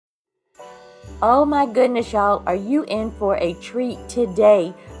Oh my goodness, y'all, are you in for a treat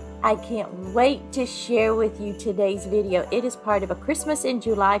today? I can't wait to share with you today's video. It is part of a Christmas in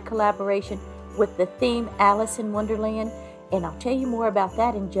July collaboration with the theme Alice in Wonderland, and I'll tell you more about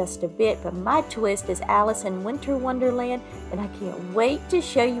that in just a bit. But my twist is Alice in Winter Wonderland, and I can't wait to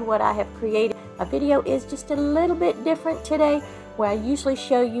show you what I have created. My video is just a little bit different today, where I usually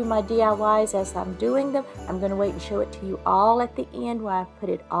show you my DIYs as I'm doing them. I'm going to wait and show it to you all at the end where I put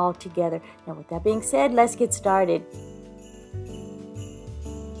it all together. Now with that being said, let's get started.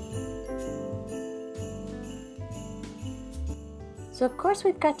 So of course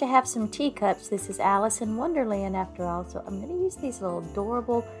we've got to have some teacups. This is Alice in Wonderland after all. So I'm going to use these little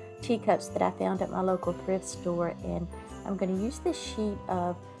adorable teacups that I found at my local thrift store. And I'm going to use this sheet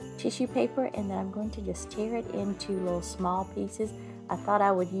of tissue paper, and then I'm going to just tear it into little small pieces. I thought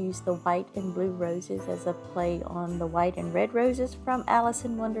I would use the white and blue roses as a play on the white and red roses from Alice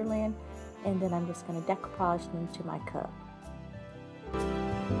in Wonderland. And then I'm just going to decoupage them to my cup.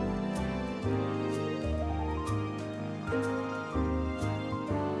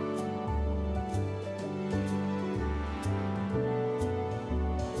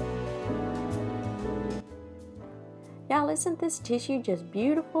 Y'all, isn't this tissue just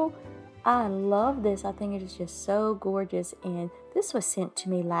beautiful? I love this. I think it is just so gorgeous. And this was sent to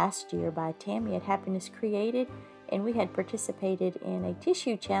me last year by Tami at Happiness Created. And we had participated in a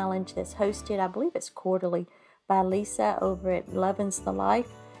tissue challenge that's hosted, I believe it's quarterly, by Lisa over at Lovin's the Life.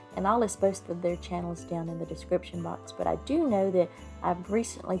 And I'll list both of their channels down in the description box. But I do know that I've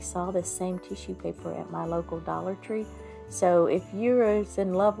recently saw this same tissue paper at my local Dollar Tree. So if you're as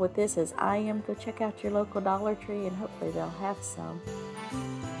in love with this as I am, go check out your local Dollar Tree and hopefully they'll have some.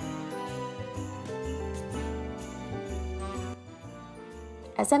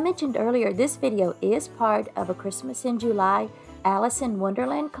 As I mentioned earlier, this video is part of a Christmas in July Alice in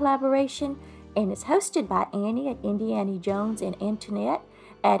Wonderland collaboration, and it's hosted by Annie at Annie Jones and Antonette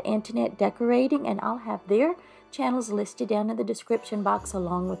at Antonette Decorating, and I'll have their channels listed down in the description box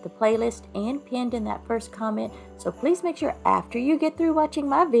along with the playlist and pinned in that first comment. So please make sure after you get through watching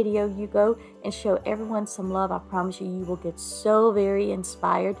my video, you go and show everyone some love. I promise you, you will get so very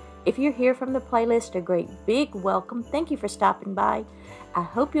inspired. If you're here from the playlist, a great big welcome. Thank you for stopping by. I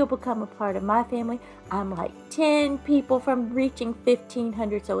hope you'll become a part of my family. I'm like 10 people from reaching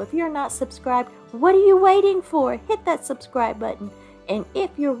 1,500. So if you're not subscribed, what are you waiting for? Hit that subscribe button. And if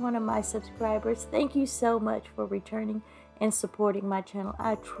you're one of my subscribers, thank you so much for returning and supporting my channel.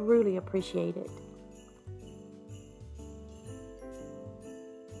 I truly appreciate it.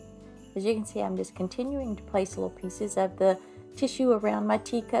 As you can see, I'm just continuing to place little pieces of the tissue around my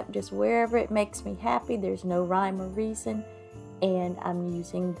teacup, just wherever it makes me happy. There's no rhyme or reason. And I'm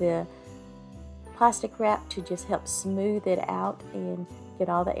using the plastic wrap to just help smooth it out and get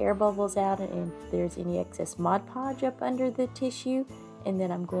all the air bubbles out, and if there's any excess Mod Podge up under the tissue. And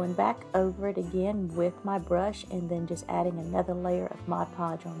then I'm going back over it again with my brush and then just adding another layer of Mod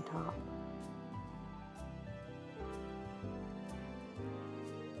Podge on top.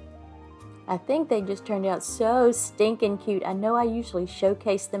 I think they just turned out so stinking cute. I know I usually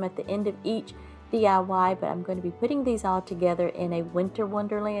showcase them at the end of each DIY, but I'm going to be putting these all together in a Winter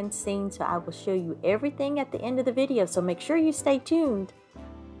Wonderland scene, so I will show you everything at the end of the video, so make sure you stay tuned.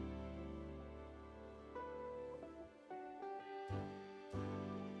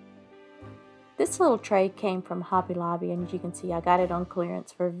 This little tray came from Hobby Lobby, and as you can see, I got it on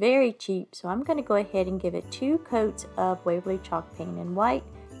clearance for very cheap. So I'm going to go ahead and give it 2 coats of Waverly Chalk Paint in white,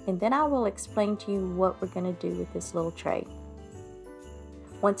 and then I will explain to you what we're going to do with this little tray.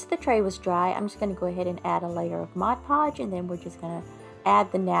 Once the tray was dry, I'm just going to go ahead and add a layer of Mod Podge, and then we're just going to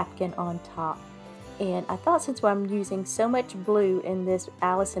add the napkin on top. And I thought, since I'm using so much blue in this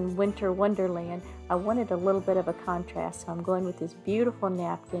Alice in Winter Wonderland, I wanted a little bit of a contrast. So I'm going with this beautiful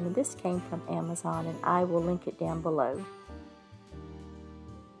napkin, and this came from Amazon, and I will link it down below.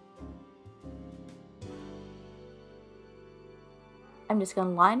 I'm just going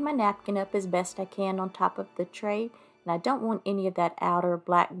to line my napkin up as best I can on top of the tray. And I don't want any of that outer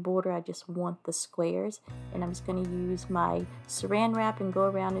black border, I just want the squares. And I'm just going to use my saran wrap and go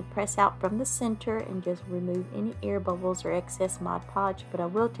around and press out from the center and just remove any air bubbles or excess Mod Podge. But I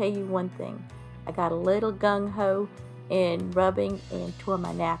will tell you one thing, I got a little gung-ho in rubbing and tore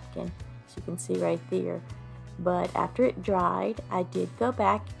my napkin, as you can see right there. But after it dried, I did go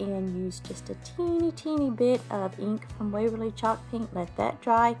back and use just a teeny bit of ink from Waverly Chalk Paint, let that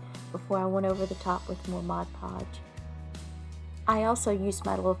dry before I went over the top with more Mod Podge. I also used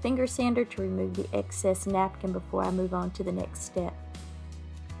my little finger sander to remove the excess napkin before I move on to the next step.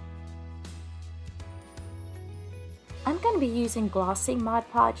 I'm going to be using glossy Mod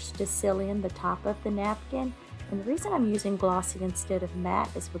Podge to seal in the top of the napkin. And the reason I'm using glossy instead of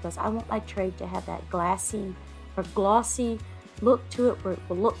matte is because I want my tray to have that glassy or glossy look to it where it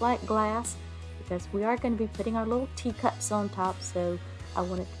will look like glass, because we are going to be putting our little teacups on top, so I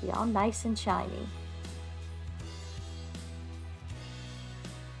want it to be all nice and shiny.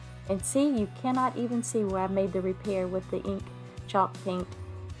 And see, you cannot even see where I made the repair with the ink chalk paint.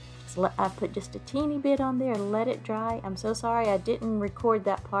 I put just a teeny bit on there and let it dry. I'm so sorry I didn't record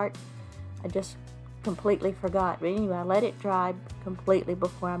that part. I just completely forgot. But anyway, I let it dry completely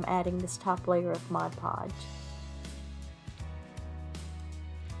before I'm adding this top layer of Mod Podge.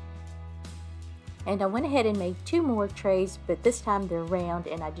 And I went ahead and made 2 more trays, but this time they're round,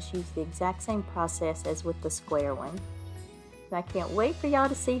 and I just used the exact same process as with the square one. And I can't wait for y'all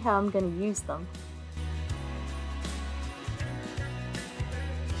to see how I'm going to use them.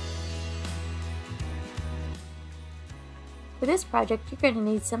 For this project, you're going to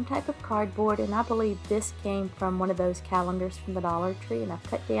need some type of cardboard, and I believe this came from one of those calendars from the Dollar Tree, and I've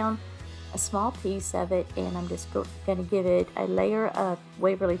cut down a small piece of it, and I'm just going to give it a layer of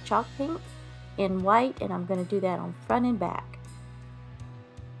Waverly chalk paint in white, and I'm going to do that on front and back.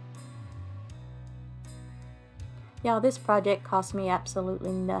 Y'all, this project cost me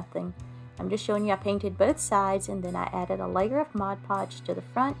absolutely nothing. I'm just showing you I painted both sides, and then I added a layer of Mod Podge to the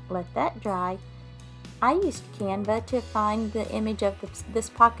front, let that dry. I used Canva to find the image of this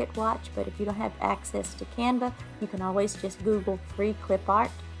pocket watch, but if you don't have access to Canva, you can always just Google free clip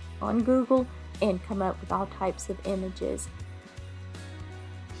art on Google and come up with all types of images.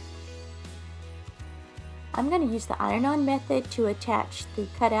 I'm going to use the iron-on method to attach the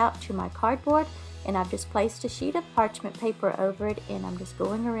cutout to my cardboard, and I've just placed a sheet of parchment paper over it, and I'm just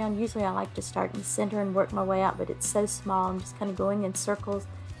going around. Usually I like to start in the center and work my way out, but it's so small. I'm just kind of going in circles,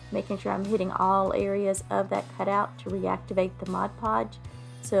 making sure I'm hitting all areas of that cutout to reactivate the Mod Podge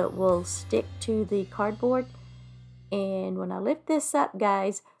so it will stick to the cardboard. And when I lift this up,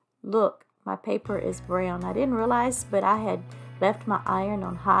 guys, look, my paper is brown. I didn't realize, but I had left my iron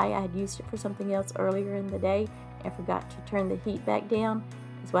on high. I had used it for something else earlier in the day and forgot to turn the heat back down.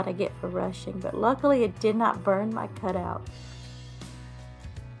 That's what I get for rushing, but luckily it did not burn my cutout.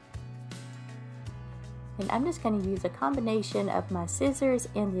 And I'm just going to use a combination of my scissors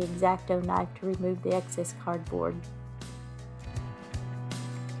and the X-Acto knife to remove the excess cardboard.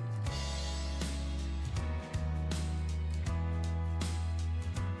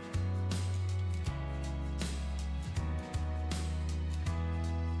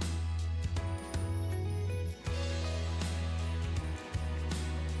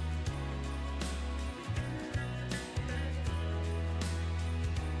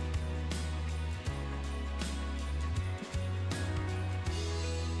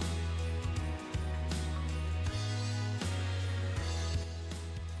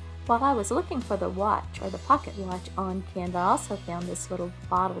 While I was looking for the watch, or the pocket watch, on Canva, I also found this little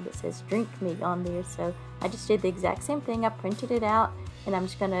bottle that says "Drink Me" on there, so I just did the exact same thing. I printed it out, and I'm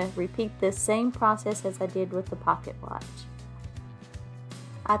just going to repeat this same process as I did with the pocket watch.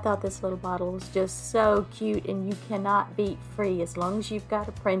 I thought this little bottle was just so cute, and you cannot beat free as long as you've got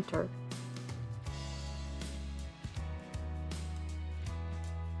a printer.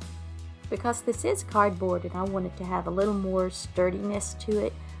 Because this is cardboard and I want it to have a little more sturdiness to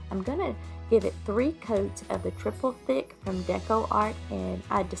it, I'm going to give it 3 coats of the triple thick from Deco Art, and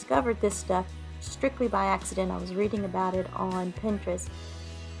I discovered this stuff strictly by accident. I was reading about it on Pinterest,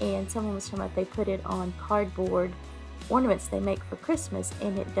 and someone was talking about they put it on cardboard ornaments they make for Christmas,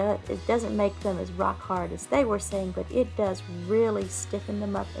 and it doesn't make them as rock hard as they were saying, but it does really stiffen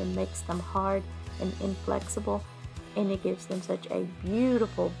them up and makes them hard and inflexible, and it gives them such a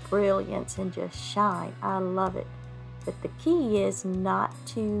beautiful brilliance and just shine. I love it. But the key is not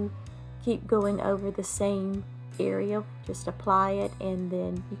to keep going over the same area. Just apply it, and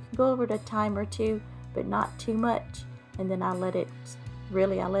then you can go over it a time or 2, but not too much. And then I let it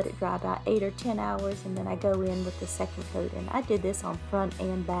dry about 8 or 10 hours, and then I go in with the second coat. And I did this on front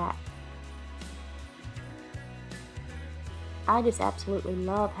and back. I just absolutely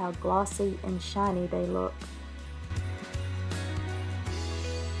love how glossy and shiny they look.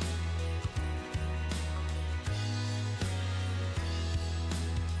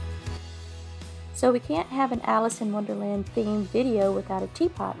 So we can't have an Alice in Wonderland themed video without a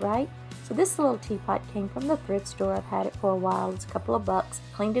teapot, right? So this little teapot came from the thrift store. I've had it for a while. It's a couple of bucks.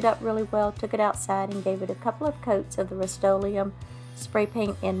 Cleaned it up really well, took it outside, and gave it a couple of coats of the Rust-Oleum spray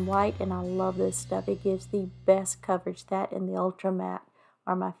paint in white, and I love this stuff. It gives the best coverage. That and the Ultra Matte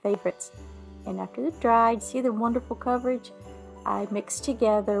are my favorites. And after it dried, see the wonderful coverage? I mixed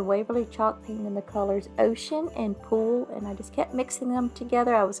together Waverly chalk paint in the colors Ocean and Pool, and I just kept mixing them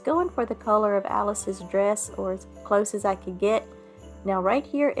together. I was going for the color of Alice's dress, or as close as I could get. Now right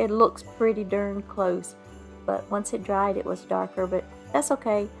here it looks pretty darn close, but once it dried it was darker, but that's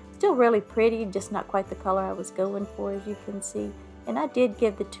okay. Still really pretty, just not quite the color I was going for, as you can see. And I did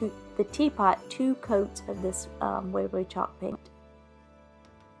give the teapot 2 coats of this Waverly chalk paint.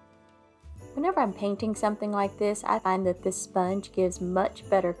 Whenever I'm painting something like this, I find that this sponge gives much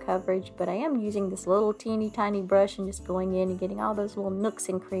better coverage, but I am using this little teeny tiny brush and just going in and getting all those little nooks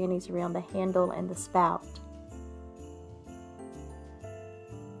and crannies around the handle and the spout.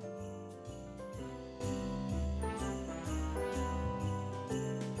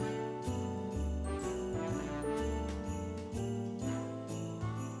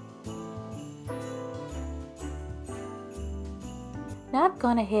 Now I've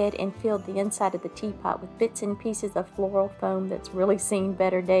gone ahead and filled the inside of the teapot with bits and pieces of floral foam that's really seen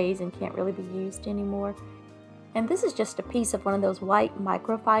better days and can't really be used anymore. And this is just a piece of one of those white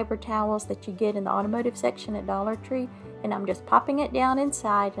microfiber towels that you get in the automotive section at Dollar Tree, and I'm just popping it down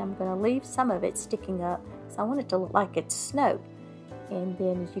inside, and I'm going to leave some of it sticking up because I want it to look like it's snow. And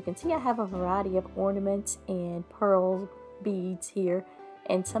then as you can see, I have a variety of ornaments and pearl beads here,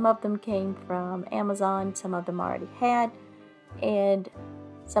 and some of them came from Amazon, some of them I already had, and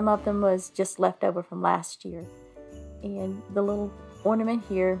some of them was just left over from last year. And the little ornament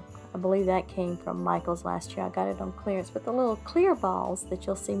here, I believe that came from Michael's last year. I got it on clearance. But the little clear balls that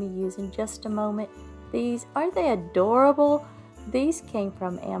you'll see me use in just a moment, these, aren't they adorable? These came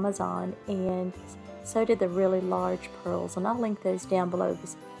from Amazon, and so did the really large pearls, and I'll link those down below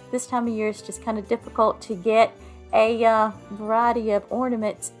because this time of year it's just kind of difficult to get a variety of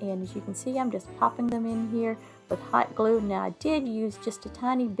ornaments. And as you can see, I'm just popping them in here with hot glue. Now I did use just a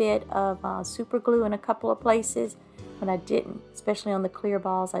tiny bit of super glue in a couple of places, but I didn't, especially on the clear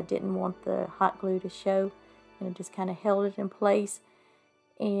balls. I didn't want the hot glue to show, and it just kind of held it in place.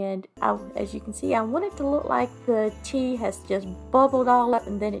 And as you can see, I want it to look like the tea has just bubbled all up,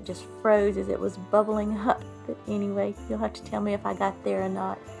 and then it just froze as it was bubbling up. But anyway, you'll have to tell me if I got there or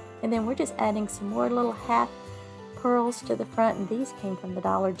not. And then we're just adding some more little half pearls to the front, and these came from the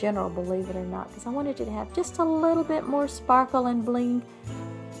Dollar General, believe it or not, because I wanted it to have just a little bit more sparkle and bling.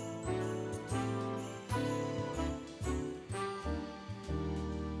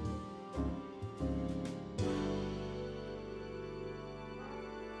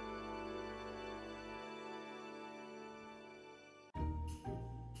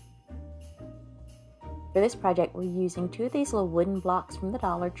 For this project, we're using 2 of these little wooden blocks from the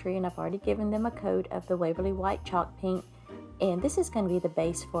Dollar Tree, and I've already given them a coat of the Waverly white chalk paint. And this is going to be the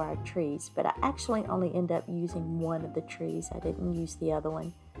base for our trees, but I actually only end up using one of the trees. I didn't use the other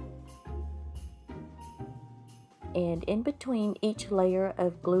one. And in between each layer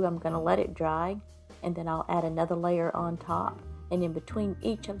of glue, I'm going to let it dry, and then I'll add another layer on top. And in between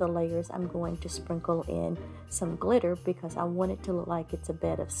each of the layers, I'm going to sprinkle in some glitter because I want it to look like it's a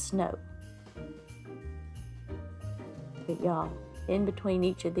bed of snow. But y'all, in between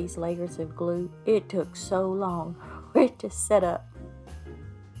each of these layers of glue, it took so long for it to set up.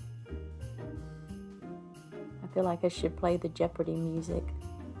 I feel like I should play the Jeopardy music.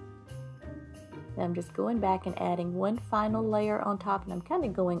 And I'm just going back and adding one final layer on top, and I'm kind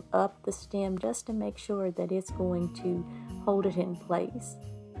of going up the stem just to make sure that it's going to hold it in place.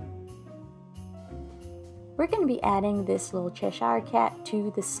 We're going to be adding this little Cheshire Cat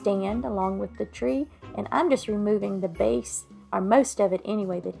to the stand along with the tree, and I'm just removing the base, or most of it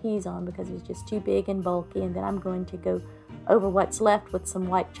anyway, that he's on because it's just too big and bulky, and then I'm going to go over what's left with some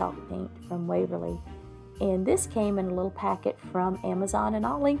white chalk paint from Waverly. And this came in a little packet from Amazon, and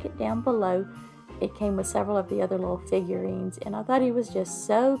I'll link it down below. It came with several of the other little figurines, and I thought he was just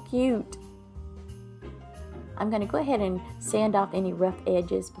so cute. I'm going to go ahead and sand off any rough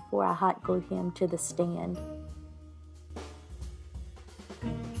edges before I hot glue him to the stand.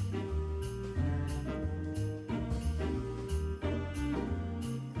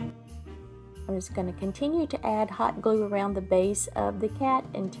 I'm just going to continue to add hot glue around the base of the cat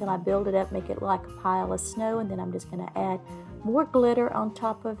until I build it up, make it like a pile of snow, and then I'm just going to add more glitter on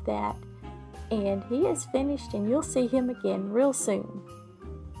top of that. And he is finished, and you'll see him again real soon.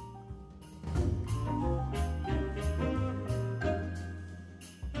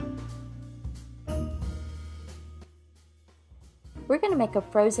 We're going to make a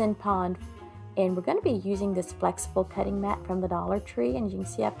frozen pond, and we're going to be using this flexible cutting mat from the Dollar Tree. And as you can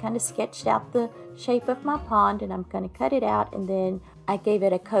see, I've kind of sketched out the shape of my pond, and I'm going to cut it out, and then I gave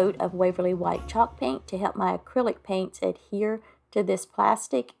it a coat of Waverly white chalk paint to help my acrylic paints adhere to this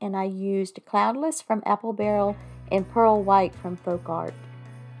plastic. And I used Cloudless from Apple Barrel and pearl white from Folk Art.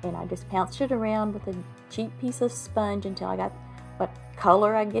 And I just pounced it around with a cheap piece of sponge until I got what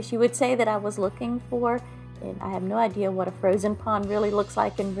color, I guess you would say, that I was looking for. And I have no idea what a frozen pond really looks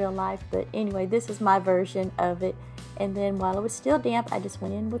like in real life, but anyway, this is my version of it. And then while it was still damp, I just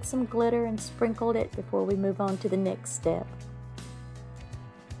went in with some glitter and sprinkled it before we move on to the next step.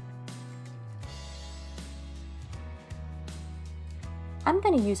 I'm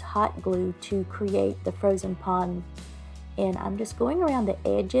going to use hot glue to create the frozen pond, and I'm just going around the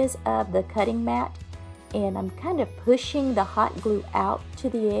edges of the cutting mat, and I'm kind of pushing the hot glue out to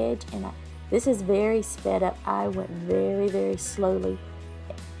the edge, and this is very sped up. I went very, very slowly.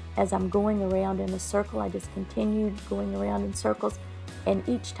 As I'm going around in a circle, I just continued going around in circles, and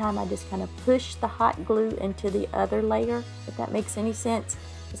each time I just kind of pushed the hot glue into the other layer, if that makes any sense,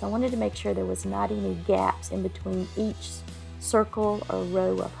 because I wanted to make sure there was not any gaps in between each circle or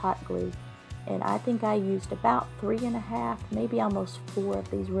row of hot glue. And I think I used about 3.5, maybe almost 4 of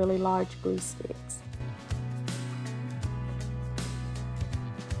these really large glue sticks.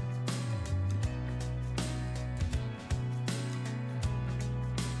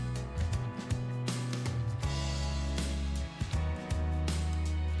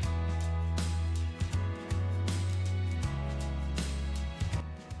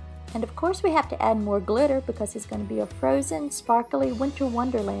 And of course we have to add more glitter because it's going to be a frozen, sparkly winter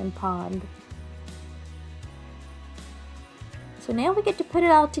wonderland pond. So now we get to put it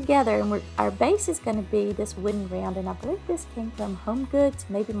all together, and our base is going to be this wooden round, and I believe this came from Home Goods,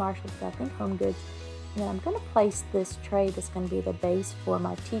 maybe Marshall's, but I think Home Goods. And then I'm going to place this tray that's going to be the base for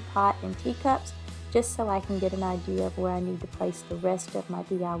my teapot and teacups, just so I can get an idea of where I need to place the rest of my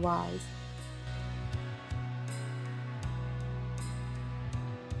DIYs.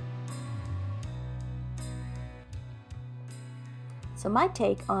 So my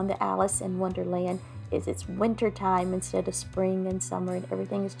take on the Alice in Wonderland is it's winter time instead of spring and summer, and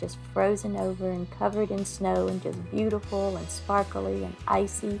everything is just frozen over and covered in snow and just beautiful and sparkly and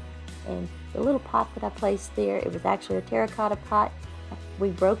icy. And the little pot that I placed there, it was actually a terracotta pot.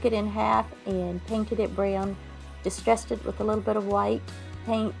 We broke it in half and painted it brown, distressed it with a little bit of white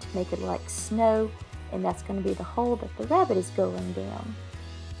paint to make it like snow, and that's going to be the hole that the rabbit is going down.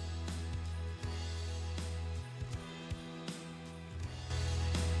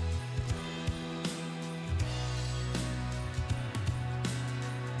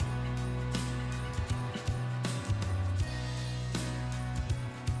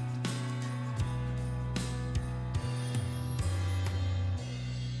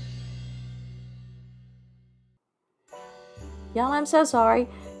 Y'all, I'm so sorry.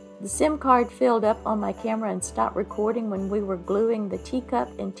 The SIM card filled up on my camera and stopped recording when we were gluing the teacup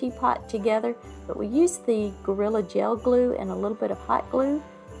and teapot together, but we used the Gorilla Gel glue and a little bit of hot glue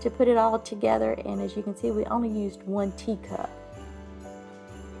to put it all together, and as you can see, we only used 1 teacup.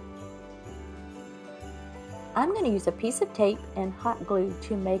 I'm going to use a piece of tape and hot glue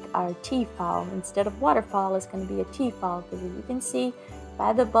to make our tea fall. Instead of waterfall, it's going to be a tea fall, because as you can see,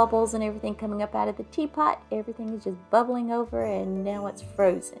 by the bubbles and everything coming up out of the teapot, everything is just bubbling over and now it's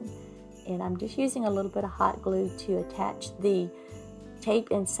frozen. And I'm just using a little bit of hot glue to attach the tape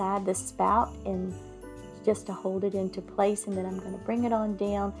inside the spout and just to hold it into place, and then I'm going to bring it on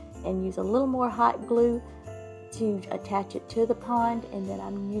down and use a little more hot glue to attach it to the pond, and then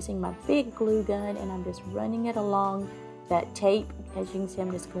I'm using my big glue gun and I'm just running it along that tape. As you can see,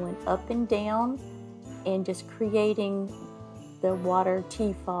 I'm just going up and down and just creating the water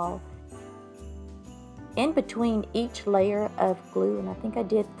tea fall in between each layer of glue, and I think I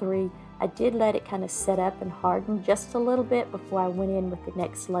did 3. I did let it kind of set up and harden just a little bit before I went in with the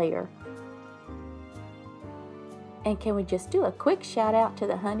next layer. And can we just do a quick shout out to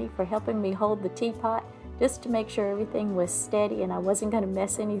the honey for helping me hold the teapot just to make sure everything was steady and I wasn't going to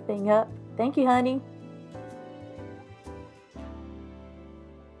mess anything up. Thank you, honey.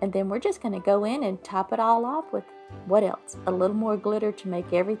 And then we're just going to go in and top it all off with, what else? A little more glitter to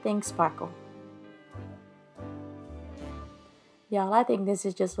make everything sparkle. Y'all, I think this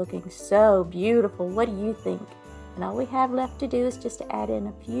is just looking so beautiful. What do you think? And all we have left to do is just to add in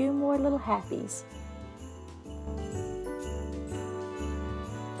a few more little happies.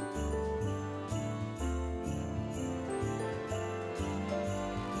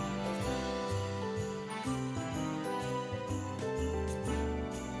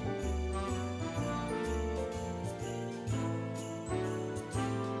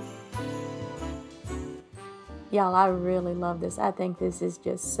 Y'all, I really love this. I think this is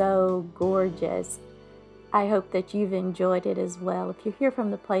just so gorgeous. I hope that you've enjoyed it as well. If you're here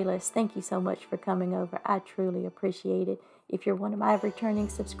from the playlist, thank you so much for coming over. I truly appreciate it. If you're one of my returning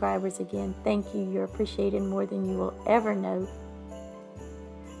subscribers, again, thank you. You're appreciated more than you will ever know.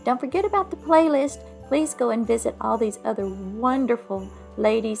 Don't forget about the playlist. Please go and visit all these other wonderful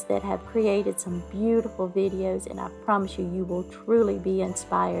ladies that have created some beautiful videos, and I promise you, you will truly be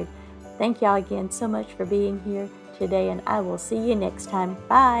inspired. Thank y'all again so much for being here today, and I will see you next time.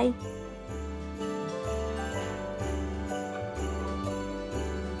 Bye.